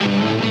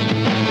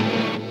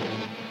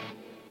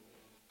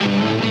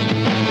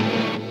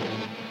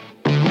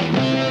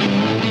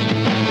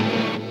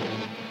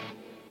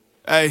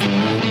Hey,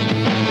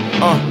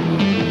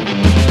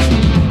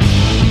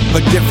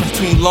 a difference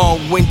between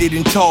long-winded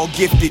and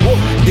tall-gifted.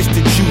 This the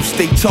juice,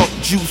 they talk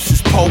juice,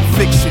 is Pulp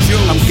Fiction.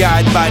 I'm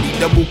God body,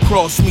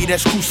 double-cross me,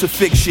 that's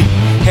crucifixion.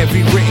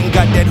 Heavy written,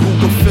 got that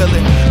hookah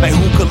feeling, like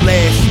hookah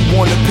last. You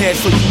wanna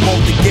pass, so you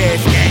want the gas.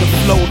 The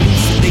flow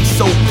lucid, they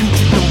so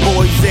putrid, them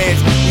boys'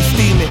 ass. We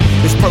steaming,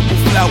 it's purple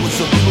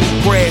flowers of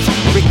blue grass.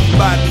 Ricky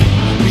Bobby,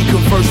 we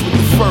converse with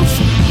the first,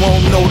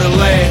 won't know the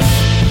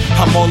last.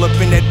 I'm all up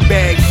in that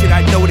bag, shit,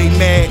 I know they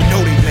mad.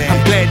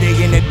 I'm glad they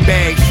in that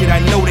bag, shit, I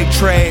know they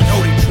trash.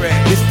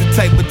 This the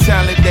type of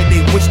talent that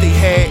they wish they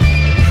had.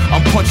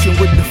 I'm punching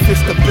with the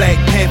fist the Black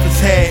Panthers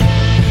had.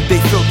 They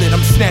feel that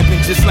I'm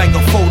snapping just like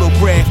a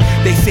photograph.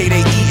 They say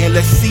they eatin',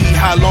 let's see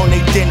how long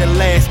they dinner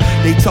last.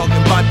 They talking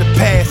about the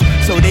past,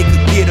 so they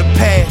could get a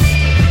pass.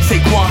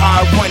 Saquon,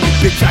 how I run it,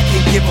 bitch, I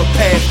can give a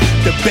pass.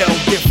 The bell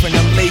different,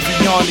 I'm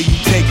Le'Veon to you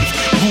takers.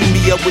 Boot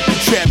me up with the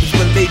trappers,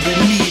 but label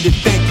me the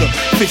thinker.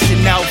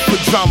 Fishing out for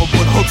drama,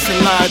 but hooks and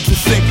lines to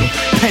sink 'em.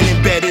 Pen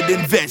embedded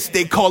in vets,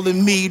 they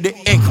calling me the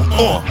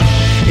inker.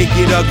 It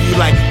get ugly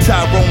like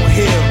Tyrone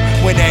Hill.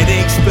 When that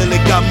ink spill,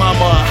 it got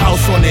mama a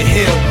house on the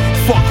hill.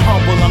 Fuck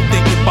humble, I'm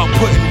thinking about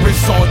putting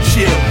wrists on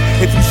chill.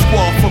 If you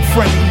squall for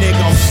friendly,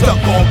 nigga, I'm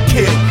stuck on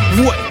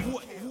kill. What?